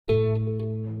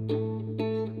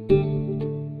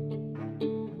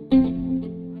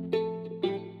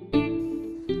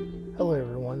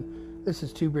This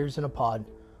is Two Beers in a Pod.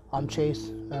 I'm Chase,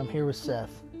 and I'm here with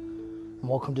Seth. And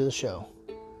welcome to the show.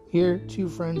 Here, two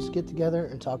friends get together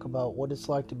and talk about what it's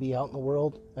like to be out in the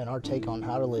world and our take on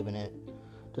how to live in it.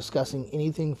 Discussing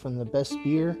anything from the best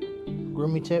beer,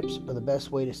 grooming tips, or the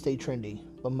best way to stay trendy.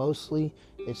 But mostly,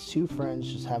 it's two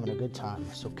friends just having a good time.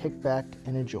 So kick back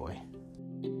and enjoy.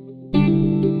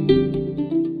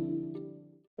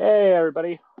 Hey,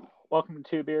 everybody. Welcome to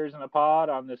Two Beers in a Pod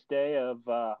on this day of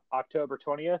October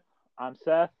 20th. I'm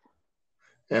Seth.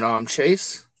 And I'm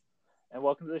Chase. And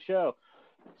welcome to the show.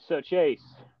 So, Chase,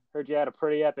 heard you had a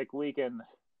pretty epic weekend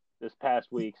this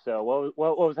past week. So,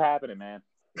 what was happening, man?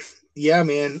 Yeah,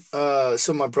 man.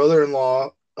 So my brother-in-law,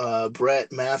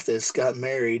 Brett Mathis, got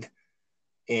married.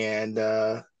 And,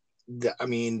 that's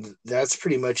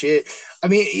pretty much it. I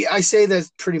mean, I say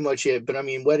that's pretty much it, but I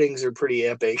mean, weddings are pretty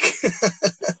epic.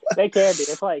 They can be.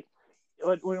 It's like,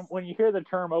 when you hear the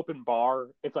term open bar,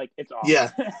 it's like, it's awesome.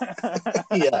 Yeah.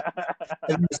 Yeah.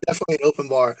 It's definitely an open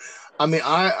bar. I mean,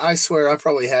 I swear I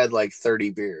probably had like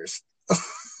 30 beers.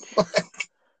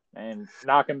 And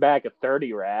knocking back a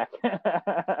 30 rack.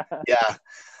 Yeah.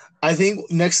 I think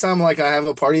next time, like, I have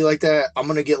a party like that, I'm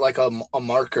going to get like a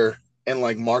marker and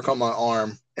like mark on my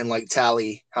arm and like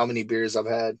tally how many beers I've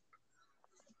had.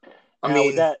 I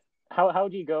mean, how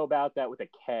do you go about that with a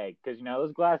keg? Because,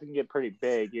 those glasses can get pretty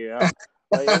big,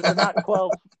 Like, they're not a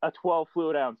 12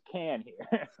 fluid ounce can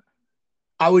here.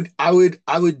 I would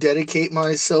dedicate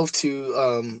myself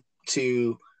to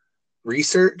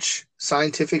research,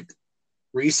 scientific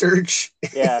research.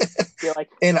 Yeah. Like,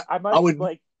 and I would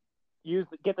like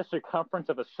get the circumference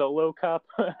of a Solo cup.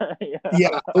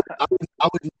 Yeah, I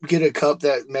would get a cup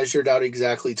that measured out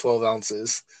exactly 12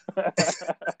 ounces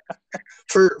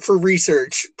for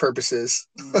research purposes.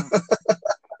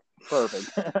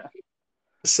 Perfect.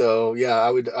 So yeah, I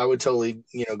would totally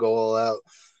go all out.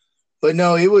 But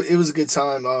no, it was a good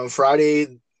time.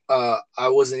 Friday, I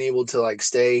wasn't able to like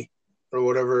stay or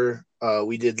whatever.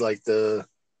 We did like the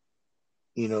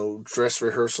dress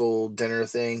rehearsal dinner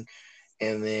thing,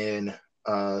 and then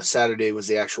Saturday was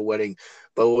the actual wedding.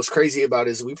 But what's crazy about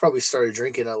it is we probably started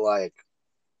drinking at like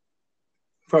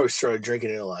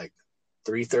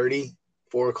 3:30,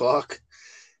 4 o'clock,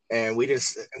 and we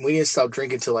didn't stop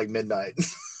drinking till like midnight.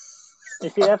 You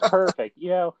see, that's perfect.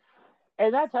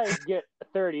 And that's how you get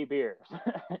 30 beers.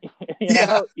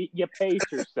 You pace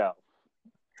yourself.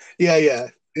 Yeah.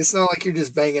 It's not like you're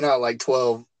just banging out like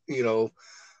 12,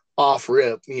 off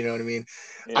rip. You know what I mean?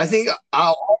 Yeah. I think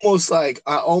I almost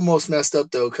messed up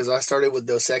though, because I started with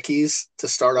Dos Equis to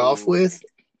start off with.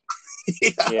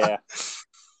 Yeah.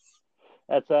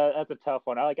 That's a tough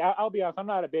one. I'll be honest, I'm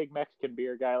not a big Mexican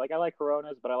beer guy. Like, I like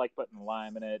Coronas, but I like putting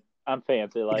lime in it. I'm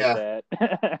fancy like that.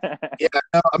 Yeah,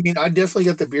 no, I mean, I definitely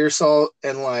got the beer salt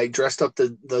and like dressed up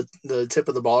the tip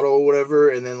of the bottle or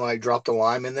whatever, and then like dropped the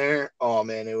lime in there. Oh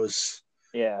man, it was.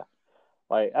 Yeah,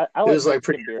 like I like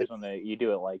Mexican beers when you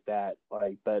do it like that.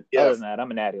 Like, but other than that,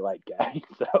 I'm a Natty Light guy.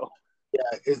 So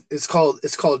yeah, it's called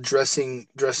dressing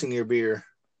your beer.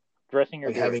 Dressing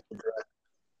your beer.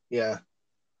 Yeah.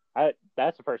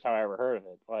 That's the first time I ever heard of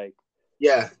it. Like,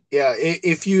 yeah.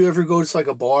 If you ever go to like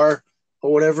a bar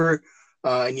or whatever,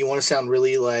 and you want to sound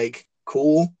really like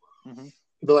cool,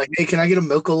 be like, "Hey, can I get a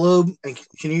Michelob? And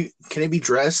can it be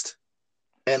dressed?"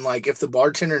 And like, if the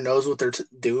bartender knows what they're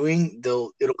doing,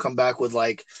 it'll come back with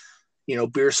like,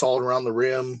 beer salt around the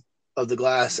rim of the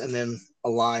glass, and then a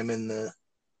lime in the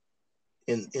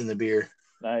beer.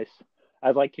 Nice. I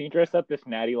was like, can you dress up this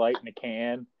Natty Light in a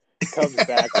can? Comes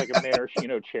back like a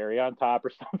maraschino cherry on top or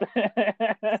something.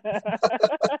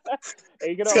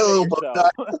 Hey, you can all yourself.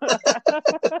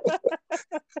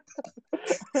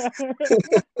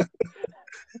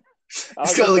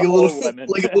 It's got like a little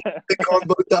corn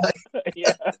bow tie.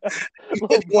 Yeah.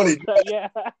 Yeah.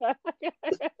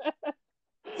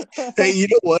 Hey, you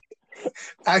know what?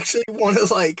 I actually want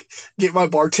to like get my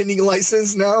bartending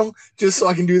license now, just so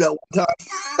I can do that one time.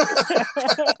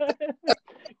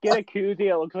 Get a koozie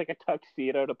that looks like a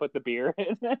tuxedo to put the beer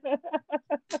in.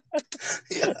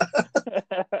 Yeah.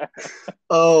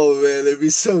 Oh man, it'd be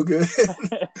so good.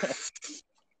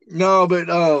 No, but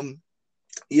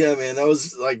yeah, man, that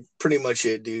was like pretty much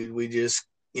it, dude. We just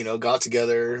got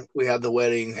together. We had the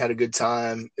wedding, had a good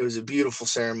time. It was a beautiful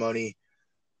ceremony.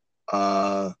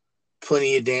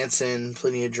 Plenty of dancing,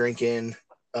 plenty of drinking.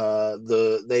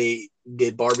 They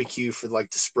did barbecue for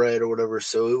like the spread or whatever,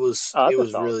 so it was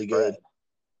really good.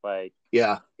 Like,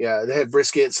 yeah, they had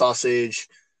brisket, sausage,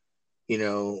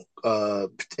 and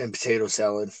potato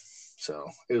salad.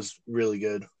 So it was really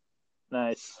good.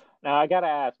 Nice. Now I gotta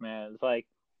ask, man. It's like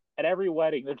at every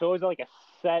wedding, there's always like a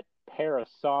set pair of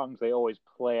songs they always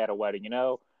play at a wedding.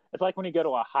 It's like when you go to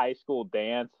a high school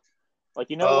dance, like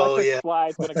Oh Electric yeah,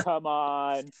 Slide's gonna come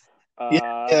on.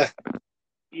 yeah.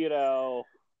 You know,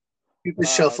 Cupid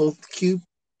Shuffle,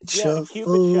 yeah, the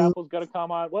Cupid Shuffle. Shuffle's gonna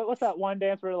come on. What's that one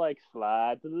dance where like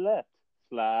slide to the left,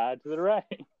 slide to the right?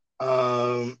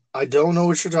 I don't know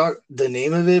what you're talking the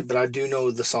name of it, but I do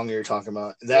know the song you're talking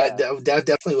about. That, Yeah, that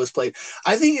definitely was played.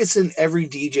 I think it's in every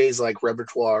DJ's like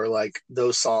repertoire, like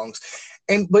those songs.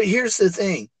 But here's the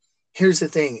thing. Here's the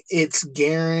thing. It's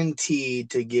guaranteed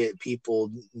to get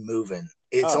people moving.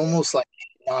 It's oh almost like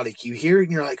hypnotic. You hear it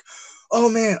and you're like, oh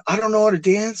man, I don't know how to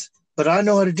dance, but I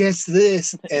know how to dance to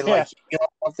this. And yeah, like you get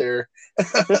out there.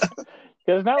 because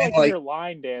it's not And like when like, you're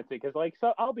line dancing. Because like,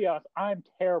 so I'll be honest, I'm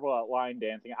terrible at line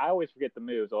dancing. I always forget the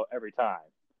moves every time.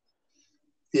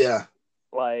 yeah.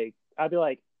 Like I'd be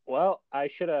like, well, I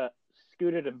should have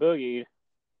scooted and boogied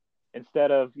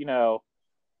instead of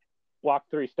walk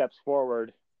 3 steps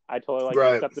forward. I totally like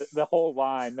Right. messed up the whole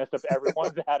line, messed up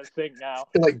everyone's how to sing now.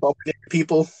 You're like bumping into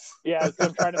people. Yeah, because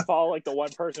I'm trying to follow like the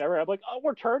one person ever. I'm like, oh,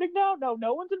 we're turning now?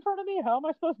 No one's in front of me. How am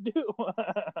I supposed to do?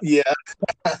 Yeah.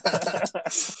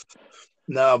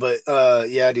 No, but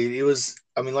yeah, dude, it was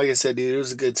I mean, like I said, dude, it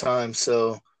was a good time.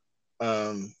 So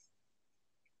um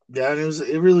yeah, and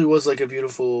it really was like a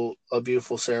beautiful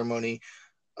ceremony.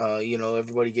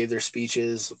 Everybody gave their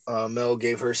speeches. Mel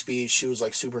gave her speech. She was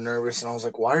like super nervous, and I was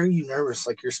like, "Why are you nervous?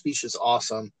 Like your speech is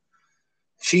awesome."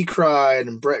 She cried,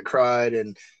 and Brett cried,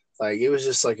 and like it was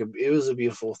just like it was a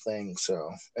beautiful thing.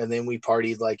 So, and then we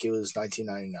partied like it was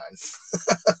 1999.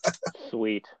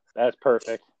 Sweet, that's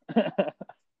perfect.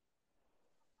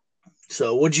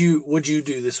 So, what'd you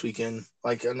do this weekend?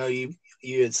 Like I know you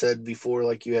had said before,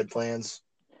 like you had plans.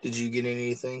 Did you get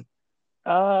anything?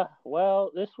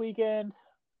 Well, this weekend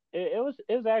it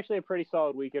was actually a pretty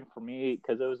solid weekend for me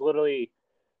because it was literally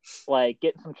like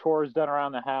getting some chores done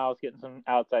around the house, getting some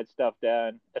outside stuff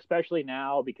done, especially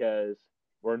now because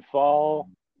we're in fall.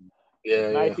 It's Yeah,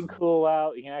 nice yeah. and cool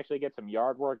out. You can actually get some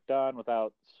yard work done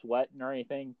without sweating or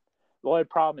anything. The only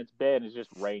problem it's been is just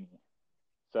rainy.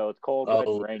 So it's cold, wet,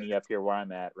 and Oh, rainy up here where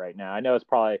I'm at right now. I know it's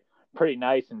probably pretty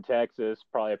nice in Texas,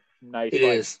 probably a nice it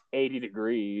like is. 80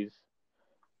 degrees.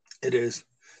 It is.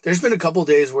 There's been a couple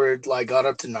days where it like got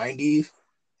up to 90,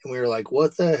 and we were like,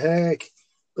 "What the heck?"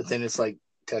 But then it's like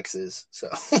Texas, so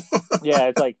Yeah,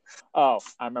 it's like, oh,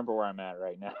 I remember where I'm at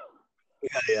right now.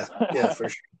 yeah, for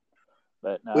sure.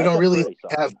 But no, We it's don't been really pretty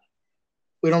have solid.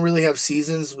 we don't really have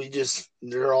seasons.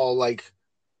 They're all like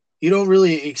you don't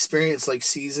really experience like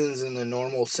seasons in the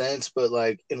normal sense, but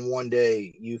like in one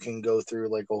day you can go through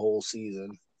like a whole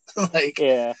season. Like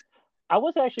Yeah. I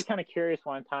was actually kind of curious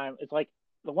one time. It's like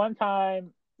the one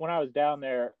time when I was down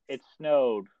there, it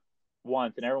snowed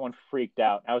once and everyone freaked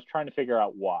out. I was trying to figure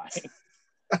out why.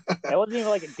 It wasn't even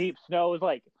like a deep snow. It was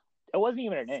like, it wasn't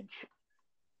even an inch.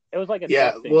 It was like a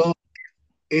yeah, dusting. well,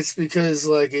 it's because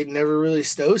like it never really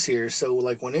snows here, so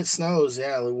like when it snows,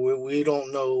 yeah, we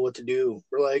don't know what to do.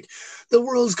 We're like, the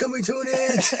world's coming to an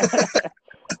end.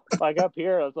 Like up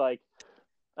here, it was like,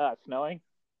 snowing.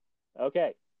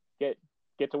 Okay, get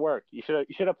get to work. You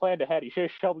should have planned ahead. You should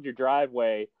have shoveled your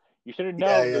driveway. You should have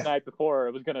Yeah, known the yeah, night before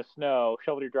it was gonna snow.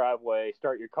 Shovel your driveway,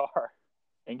 start your car,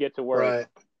 and get to work. right.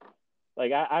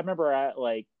 Like I remember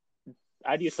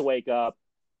I'd used to wake up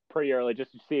pretty early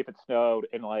just to see if it snowed,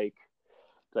 and like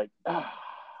it's like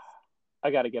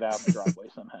I got to get out of my driveway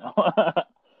somehow.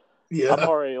 I'm Yeah,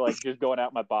 already like just going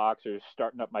out my boxers,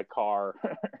 starting up my car,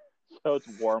 so it's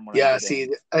warm when I yeah. get See, in.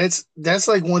 that's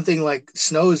like one thing. Like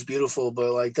snow is beautiful,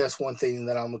 but like that's one thing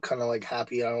that I'm kind of like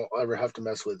happy I don't ever have to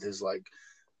mess with is like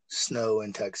snow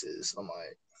in Texas. I'm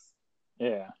like,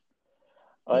 Yeah,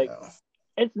 you like know,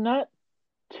 it's not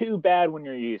too bad when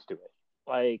you're used to it.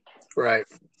 Like right.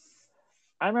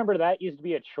 I remember that used to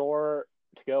be a chore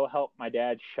to go help my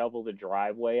dad shovel the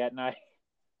driveway at night.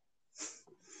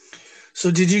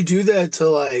 So did you do that to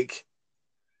like?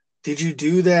 Did you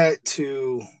do that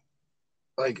to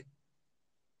like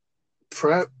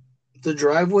prep the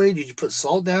driveway? Did you put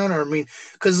salt down, or I mean,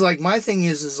 because like my thing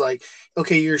is like,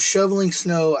 okay, you're shoveling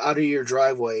snow out of your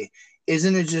driveway.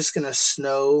 Isn't it just gonna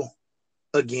snow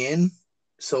again?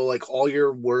 So like all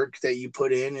your work that you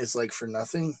put in is like for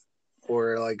nothing,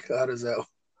 or like how does that?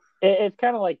 It's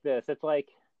kind of like this. It's like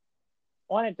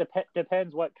one, it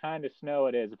depends what kind of snow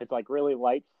it is. If it's like really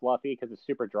light, fluffy because it's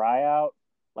super dry out,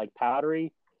 like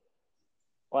powdery,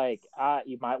 like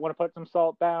you might want to put some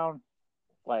salt down.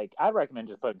 Like I'd recommend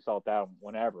just putting salt down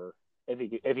whenever if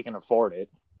you can afford it.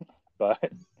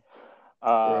 But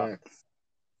uh, Right.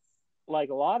 like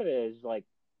a lot of it is like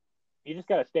you just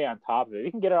got to stay on top of it.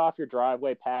 You can get it off your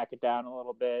driveway, pack it down a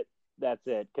little bit. That's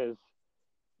it. Because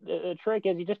the trick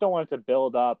is you just don't want it to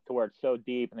build up to where it's so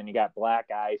deep and then you got black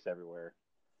ice everywhere.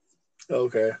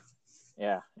 Okay.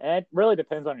 Yeah, and it really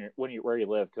depends on where you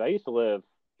live. Because I used to live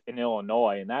in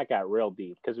Illinois, and that got real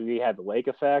deep because we had the lake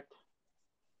effect,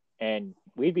 and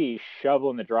we'd be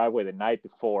shoveling the driveway the night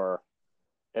before,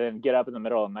 and then get up in the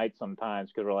middle of the night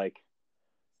sometimes because we're like,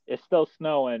 it's still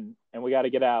snowing, and we got to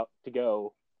get out to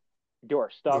go do our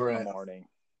stuff in the morning.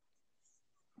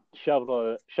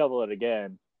 Shovel it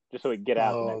again, just so we can get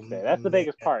out the next day. That's the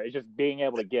biggest part. Is just being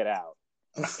able to get out.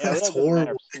 That's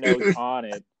horrible. Snow's on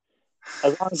it.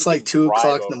 As long as it's like 2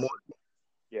 o'clock in the morning.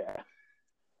 Yeah.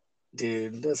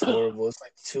 Dude, that's horrible. It's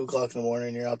like 2 o'clock in the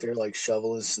morning. You're out there like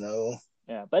shoveling snow.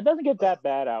 Yeah, but it doesn't get that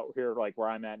bad out here, like where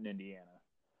I'm at in Indiana.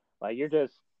 Like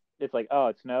it's like, oh,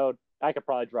 it snowed. I could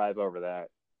probably drive over that,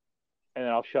 and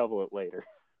then I'll shovel it later.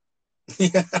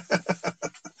 Yeah.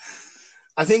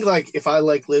 I think like if I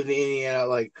like lived in Indiana,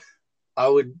 like I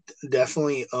would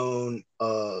definitely own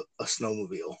a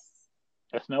snowmobile.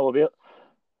 A snowmobile.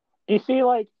 You see,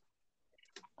 like,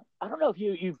 I don't know if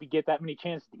you get that many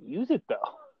chances to use it though.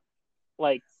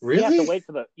 Like, really? You'd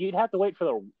have to wait for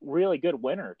the really good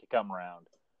winter to come around.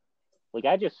 Like,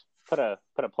 I just put a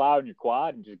plow in your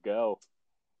quad and just go.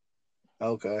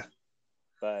 Okay.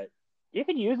 But you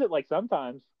can use it like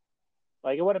sometimes.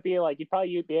 Like, it wouldn't be like you'd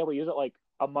probably be able to use it like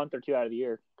a month or two out of the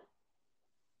year.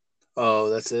 Oh,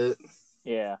 that's it.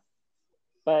 Yeah,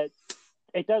 but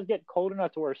it does get cold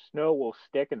enough to where snow will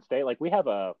stick and stay. Like, we have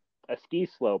a ski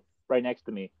slope right next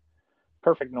to me,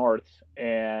 Perfect Norths,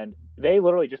 and they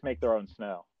literally just make their own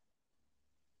snow.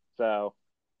 So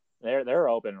they're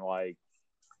open like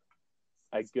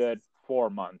a good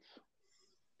 4 months.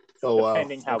 Oh,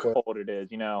 depending how cold it is,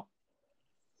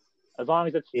 As long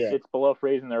as it's below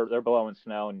freezing, they're blowing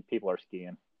snow and people are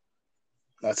skiing.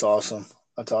 That's awesome.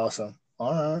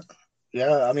 All right.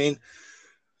 Yeah, I mean,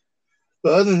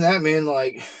 but other than that, man,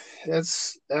 like that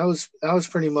was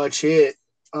pretty much it.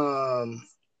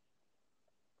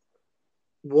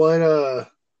 What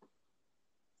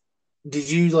did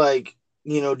you like?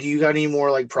 Do you got any more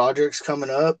like projects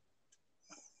coming up?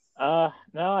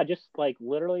 No, I just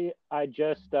literally I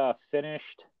just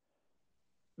finished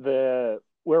where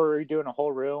we were doing a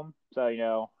whole room. So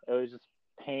it was just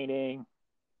painting,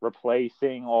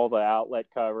 replacing all the outlet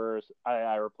covers.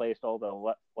 I replaced all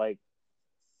the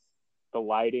the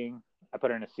lighting. I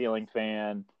put in a ceiling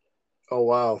fan. Oh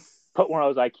wow! Put one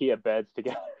of those IKEA beds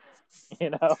together.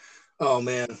 Oh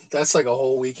man, that's like a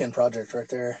whole weekend project right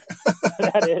there.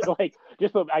 That is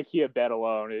just the IKEA bed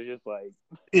alone is just like.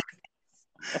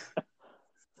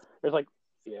 There's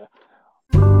yeah.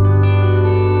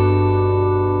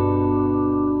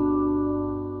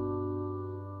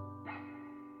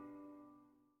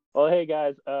 Well, hey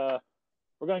guys, we're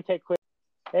going to take a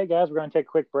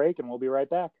quick break, and we'll be right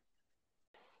back.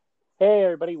 Hey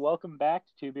everybody, welcome back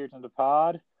to Two Beards in the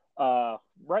Pod.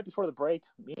 Right before the break,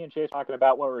 me and Chase were talking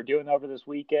about what we were doing over this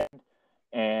weekend,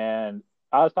 and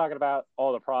I was talking about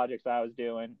all the projects I was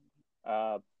doing.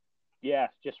 Yeah,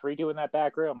 just redoing that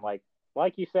back room, like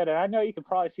you said, and I know you can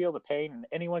probably feel the pain, and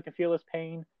anyone can feel this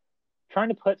pain. Trying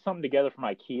to put something together from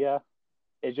IKEA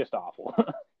is just awful.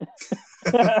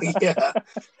 Yeah.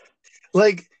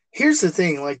 Like, here's the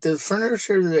thing. Like, the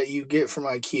furniture that you get from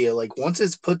IKEA, like, once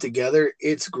it's put together,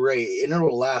 it's great, and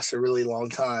it'll last a really long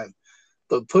time.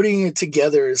 But putting it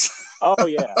together is... Oh,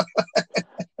 yeah.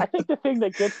 I think the thing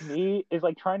that gets me is,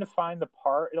 trying to find the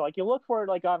part. You look for it,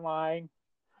 online,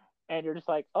 and you're just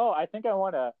like, oh, I think I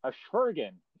want a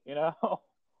Schwergen,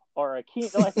 or a key.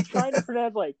 Trying to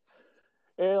pronounce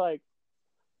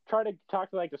try to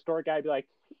talk to the store guy, be like,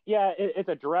 yeah, it's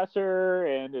a dresser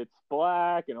and it's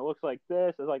black and it looks like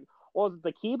this. It's like, well, is it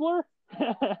the Keebler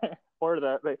or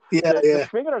the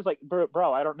Schwingen? Is like,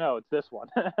 bro, I don't know. It's this one.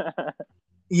 At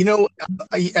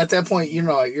that point,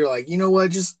 you're like, you know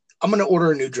what? Just I'm gonna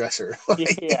order a new dresser.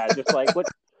 Yeah, just what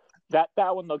that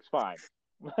one looks fine.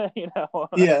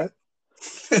 Yeah.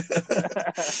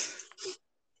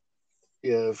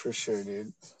 Yeah, for sure,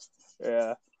 dude.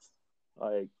 Yeah,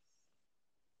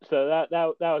 so that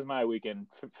was my weekend,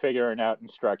 figuring out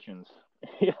instructions.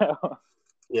 Yeah,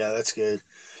 that's good.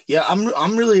 Yeah,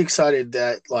 I'm really excited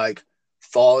that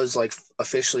fall is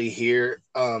officially here.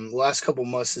 The last couple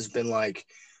months has been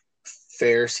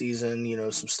fair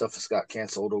season. Some stuff has got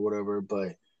canceled or whatever,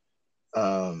 but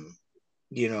a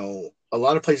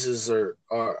lot of places are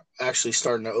actually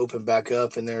starting to open back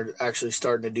up, and they're actually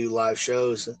starting to do live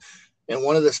shows. And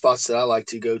one of the spots that I like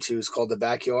to go to is called the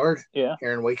Backyard. Yeah.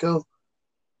 Here in Waco.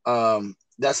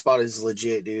 That spot is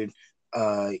legit, dude.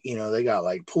 They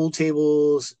got pool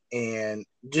tables, and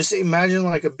just imagine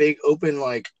a big open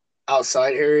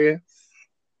outside area,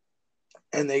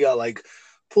 and they got like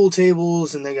pool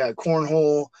tables and they got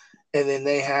cornhole, and then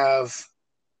they have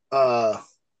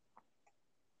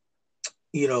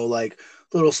like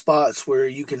little spots where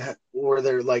you can where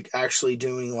they're like actually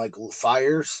doing like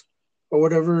fires or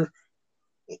whatever.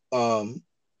 Um,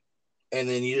 and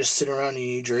then you just sit around and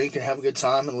you drink and have a good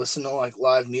time and listen to like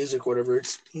live music, whatever.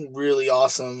 It's really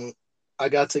awesome. I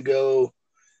got to go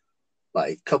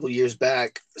like a couple years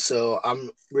back, so I'm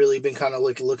really been kind of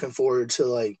like looking forward to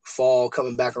like fall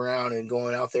coming back around and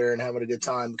going out there and having a good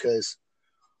time because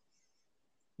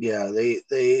yeah,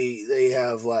 they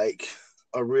have like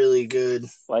a really good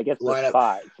Like it's the lineup.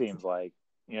 spot. It seems like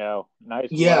nice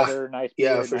Yeah, weather, nice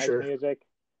yeah, beer, for nice sure. music.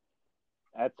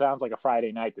 That sounds like a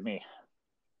Friday night to me.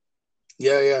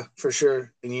 Yeah, for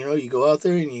sure. And you go out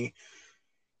there and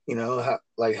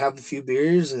like have a few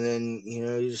beers, and then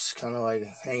you just kind of like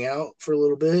hang out for a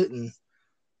little bit, and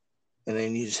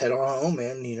then you just head on home,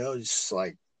 man. It's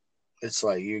like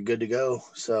you're good to go.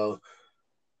 So,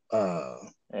 uh,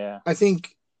 Yeah.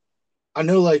 I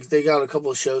know like they got a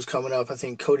couple of shows coming up. I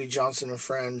think Cody Johnson and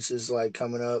Friends is like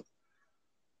coming up,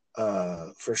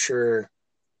 for sure.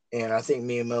 And I think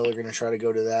me and Mel are gonna try to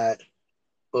go to that.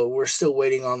 But we're still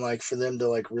waiting on like for them to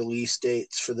like release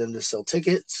dates for them to sell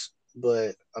tickets.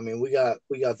 But I mean, we got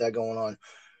that going on,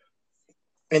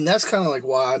 and that's kind of like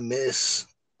why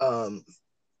um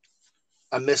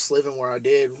I miss living where I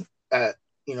did at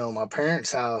my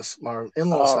parents' house, my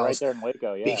in-laws' Oh, right house, there in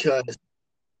Waco. Yeah. because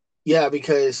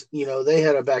they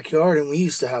had a backyard and we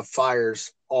used to have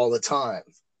fires all the time.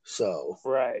 So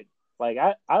Right. Like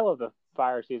I love the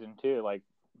fire season too. Like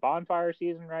bonfire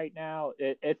season right now,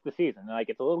 it's the season. Like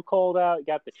it's a little cold out, you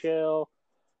got the chill.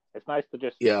 It's nice to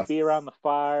just yeah, be around the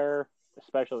fire,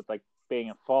 especially with like being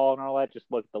in fall and all that. Just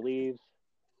look at the leaves.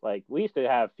 Like we used to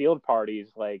have field parties,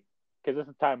 like because this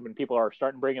is the time when people are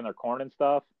starting to bring in their corn and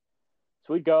stuff.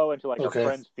 So we'd go into like our okay.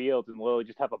 friends' fields and literally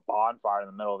just have a bonfire in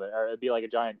the middle of it, or it'd be like a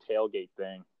giant tailgate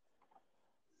thing.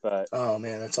 But Oh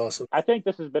man, that's awesome. I think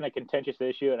this has been a contentious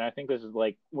issue, and I think this is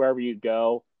like wherever you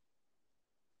go,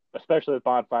 especially with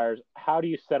bonfires. How do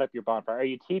you set up your bonfire? Are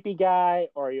you a teepee guy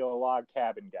or are you a log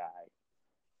cabin guy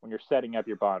when you're setting up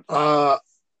your bonfire? Uh,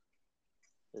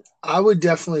 I would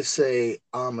definitely say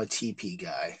I'm a TP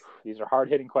guy. These are hard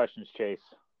hitting questions, Chase.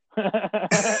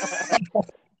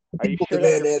 Are you People sure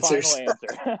that's demand your final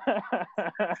answers.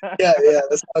 answer? Yeah,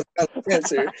 that's my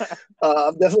answer.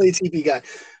 I'm definitely a TP guy.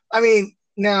 I mean,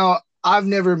 now I've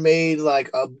never made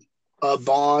like a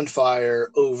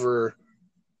bonfire over,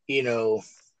 you know,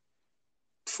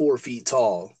 4 feet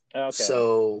tall. Okay.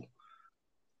 So,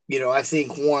 I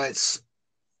think once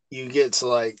you get to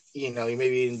like, you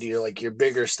maybe even do like your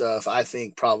bigger stuff, I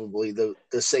think probably the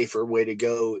safer way to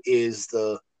go is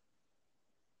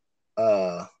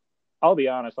uh I'll be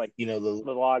honest, like the the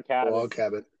log log cabin,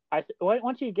 cabin.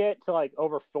 once you get to like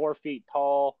over 4 feet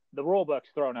tall, the rule book's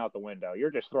thrown out the window. You're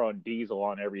just throwing diesel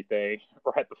on everything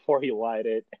right before you light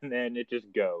it, and then it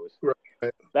just goes.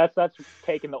 Right. That's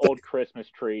taking the old Christmas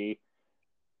tree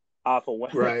off a Right.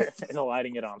 winter and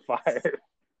lighting it on fire.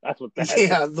 That's what that is.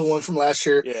 Yeah, the one from last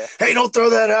year. Yeah. Hey, don't throw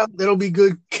that out. That'll be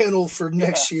good kennel for Yeah.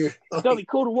 next year. It's gonna be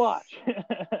cool to watch.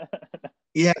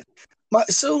 Yeah.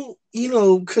 So,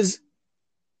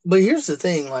 but here's the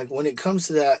thing, like when it comes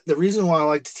to that, the reason why I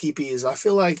like the TP is I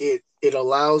feel like it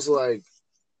allows like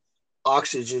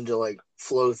oxygen to like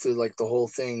flow through like the whole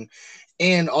thing.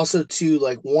 And also too,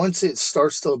 like once it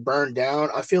starts to burn down,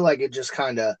 I feel like it just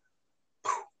kind of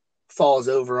falls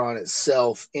over on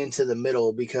itself into the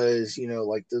middle because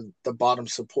like the bottom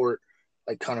support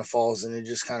like kind of falls and it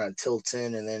just kind of tilts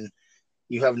in, and then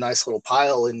you have a nice little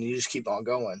pile and you just keep on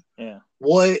going. Yeah.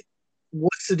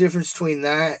 What's the difference between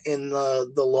that and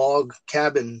the log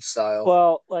cabin style?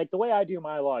 Well, like the way I do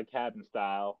my log cabin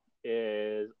style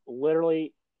is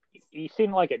literally, you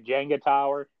seen like a Jenga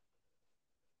tower?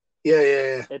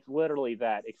 Yeah. It's literally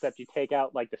that, except you take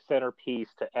out like the centerpiece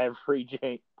to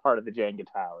every part of the Jenga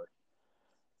tower.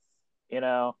 You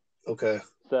know, Okay.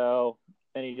 so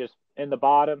and you just in the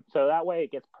bottom, so that way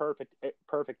it gets perfect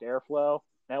airflow.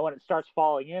 Now when it starts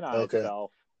falling in on Okay.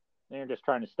 itself, then you're just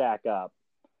trying to stack up.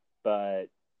 But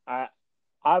I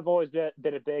I've always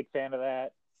been a big fan of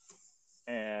that,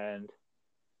 and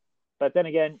but then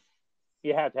again,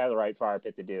 you have to have the right fire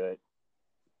pit to do it.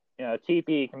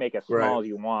 TP can make as Right. small as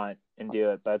you want and do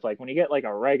it, but it's like when you get like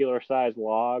a regular sized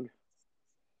log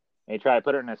and you try to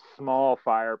put it in a small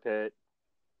fire pit,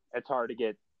 it's hard to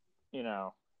get,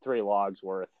 3 logs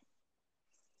worth.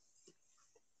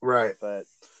 Right. But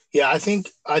Yeah, I think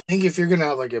if you're gonna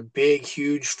have like a big,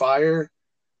 huge fire,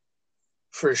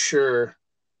 for sure,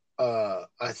 I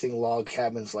think log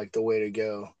cabin's like the way to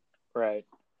go. right,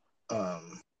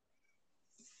 Um,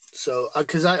 So,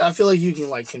 because I feel like you can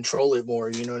like control it more.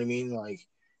 You know what I mean? Like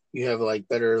you have like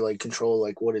better like control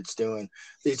like what it's doing.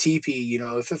 The TP, you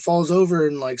know, if it falls over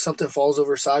and like something falls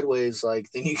over sideways, like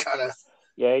then you kind of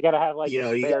you gotta have like you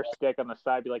know a you spare got stick on the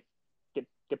side. Be like,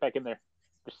 get back in there.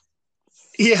 Just,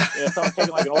 yeah. someone's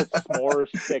taking like an old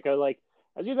s'mores stick. I was like,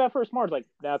 I was using that for s'mores. Like,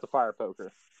 now it's a fire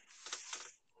poker.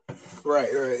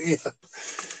 Right, yeah.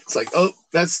 It's like, oh,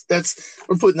 that's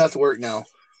we're putting that to work now.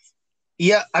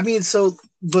 Yeah, I mean, so,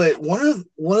 but one of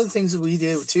the things that we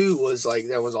did too was like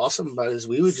that was awesome about it is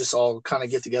we would just all kind of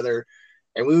get together,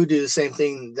 and we would do the same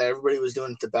thing that everybody was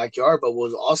doing at the backyard. But what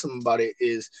was awesome about it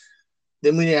is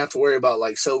then we didn't have to worry about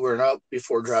like sobering up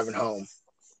before driving home.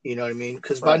 You know what I mean?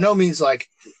 Because by no means like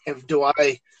do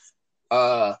I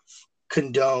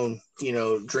condone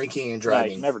drinking and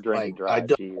driving. No, never drink and drive. I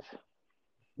don't. Jeez.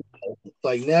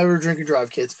 Like never drink and drive,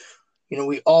 kids.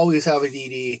 We always have a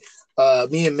DD.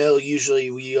 Me and Mel usually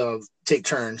we take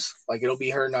turns. Like it'll be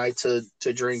her night to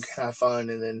drink, have fun,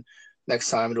 and then next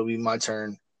time it'll be my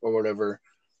turn or whatever.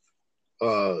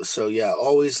 So yeah,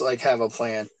 always like have a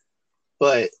plan.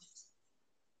 But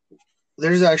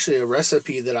there's actually a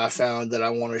recipe that I found that I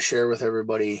want to share with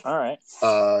everybody. All right.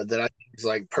 That I think is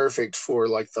like perfect for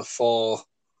like the fall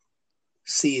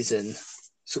season.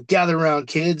 So gather around,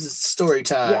 kids. It's story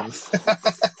time. Yes.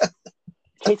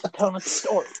 Taste of telling a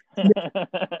story.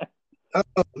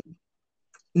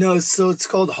 No, so it's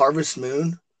called Harvest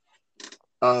Moon.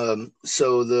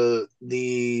 So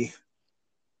the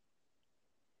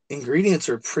ingredients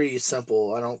are pretty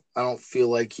simple. I don't feel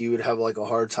like you would have like a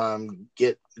hard time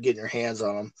getting your hands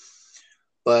on them.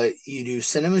 But you do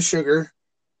cinnamon sugar,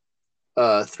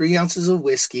 3 ounces of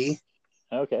whiskey.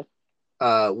 Okay.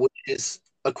 Which is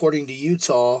according to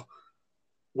Utah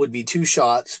would be 2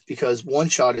 shots because 1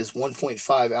 shot is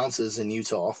 1.5 ounces in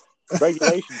Utah.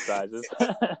 Regulation sizes.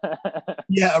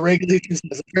 Yeah, regulation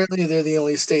size. Apparently, they're the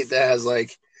only state that has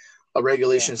like a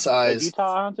regulation size. Like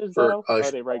Utah ounces, though? Or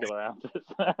are they regular ounces?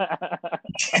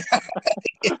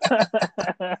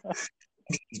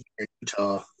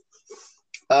 Utah.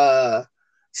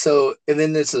 So, and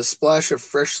then there's a splash of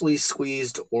freshly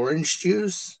squeezed orange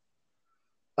juice,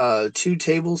 2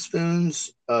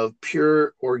 tablespoons of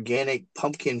pure organic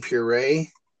pumpkin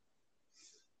puree.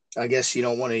 I guess you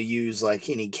don't want to use like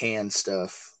any canned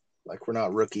stuff. Like we're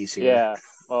not rookies here. Yeah.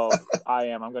 Well, I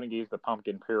am. I'm going to use the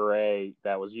pumpkin puree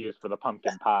that was used for the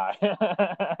pumpkin pie.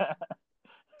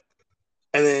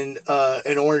 And then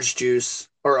an orange juice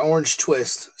or orange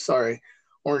twist. Sorry,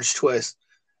 orange twist.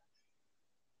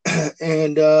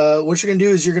 And what you're going to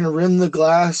do is you're going to rim the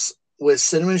glass with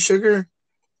cinnamon sugar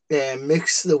and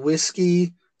mix the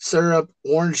whiskey, syrup,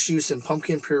 orange juice, and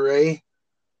pumpkin puree.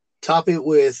 Top it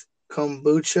with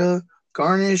kombucha,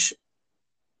 garnish,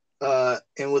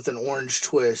 and with an orange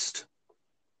twist.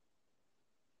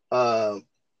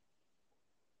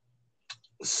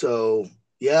 So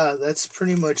yeah, that's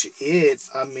pretty much it.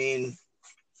 I mean,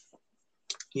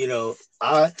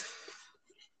 I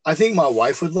think my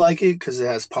wife would like it because it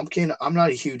has pumpkin. I'm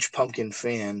not a huge pumpkin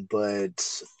fan,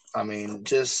 but I mean,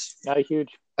 just not a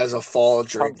huge as a fall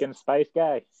drink. Pumpkin spice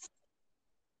guy.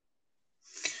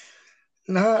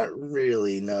 Not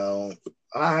really, no.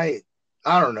 I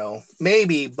don't know.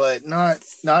 Maybe, but not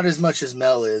as much as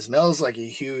Mel is. Mel's like a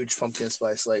huge pumpkin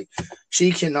spice. Like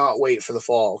she cannot wait for the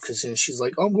fall because she's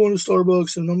like, I'm going to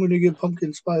Starbucks and I'm going to get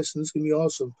pumpkin spice and it's going to be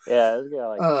awesome. Yeah, it's got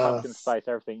like pumpkin spice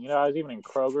everything. I was even in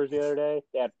Kroger's the other day.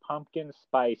 They had pumpkin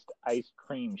spiced ice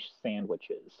cream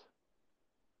sandwiches.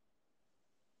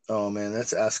 Oh man,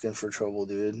 that's asking for trouble,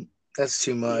 dude. That's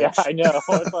too much. Yeah, I know.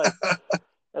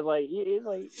 It's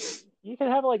like you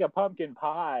can have like a pumpkin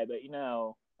pie, but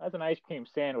that's an ice cream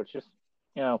sandwich. Just,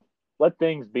 let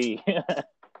things be.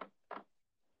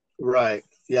 Right.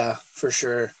 Yeah, for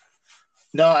sure.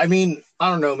 No, I mean, I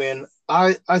don't know, man.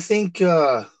 I think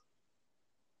I'm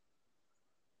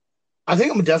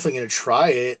definitely going to try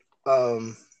it.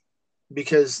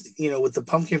 Because, with the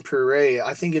pumpkin puree,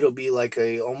 I think it'll be like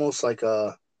almost like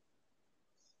a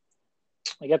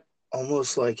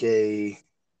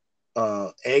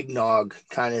eggnog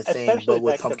kind of thing, especially but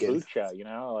with pumpkin.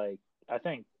 Kombucha, I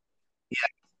think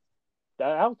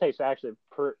that tastes actually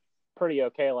pretty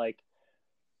okay. Like,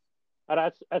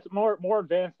 that's more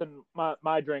advanced than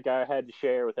my drink I had to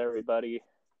share with everybody.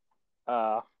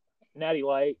 Natty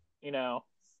Light,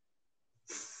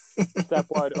 step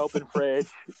one, open fridge,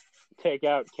 take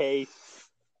out case,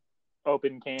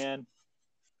 open can.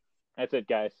 That's it,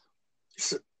 guys.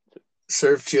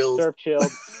 Serve chilled. Serve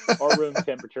chilled or room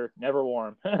temperature, never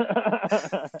warm.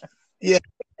 Yeah.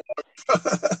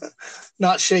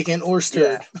 Not shaken or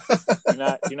stirred.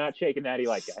 Yeah. Do not shake a Natty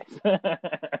Light, guys.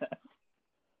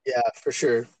 Yeah, for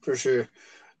sure, for sure.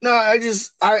 No, I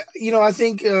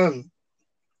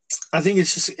think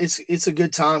it's just it's a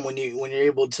good time when you're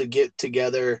able to get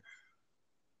together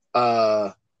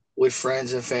uh with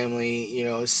friends and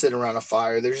family, sit around a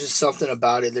fire. There's just something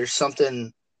about it. There's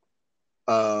something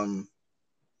um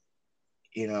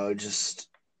just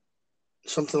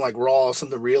something like raw,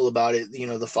 something real about it.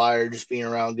 The fire, just being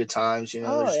around, good times.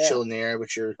 Oh Just yeah. chilling there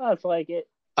with your. Oh, it's like it.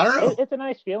 I don't know. It's a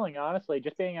nice feeling, honestly.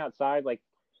 Just being outside, like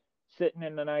sitting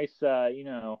in a nice,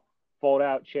 fold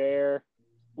out chair,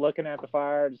 looking at the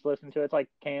fire, just listening to it. It's like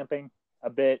camping a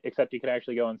bit, except you could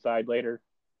actually go inside later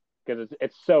because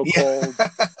it's so Yeah, cold.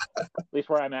 At least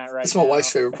where I'm at right that's my now.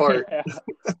 wife's favorite part. Yeah.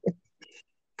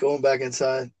 Going back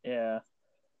inside. Yeah,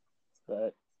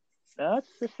 but no, it's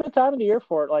just the time of the year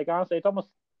for it. Like honestly, it's almost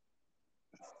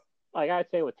like I'd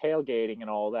say with tailgating and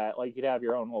all that. Like you'd have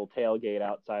your own little tailgate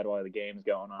outside while the game's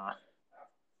going on.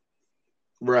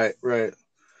 Right, right.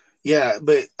 Yeah,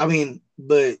 but I mean,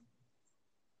 but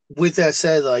with that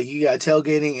said, like you got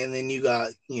tailgating, and then you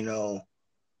got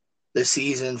the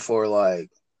season for like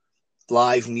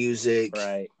live music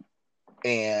Right.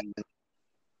 and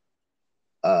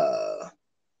uh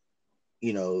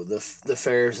the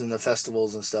fairs and the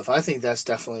festivals and stuff. I think that's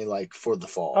definitely like for the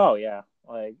fall. Oh yeah,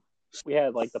 like we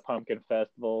had like the pumpkin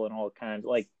festival and all kinds,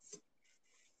 like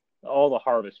all the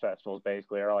harvest festivals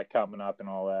basically are like coming up and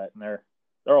all that, and they're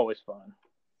always fun.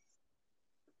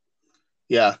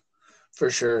 Yeah, for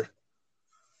sure.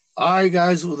 All right,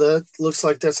 guys. Well, that looks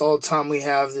like that's all the time we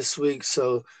have this week.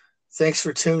 So thanks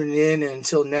for tuning in. And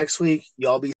until next week,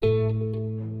 y'all be.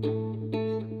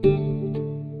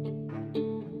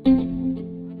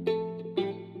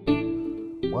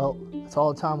 Well, that's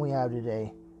all the time we have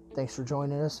today. Thanks for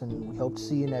joining us, and we hope to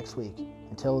see you next week.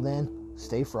 Until then,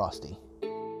 stay frosty.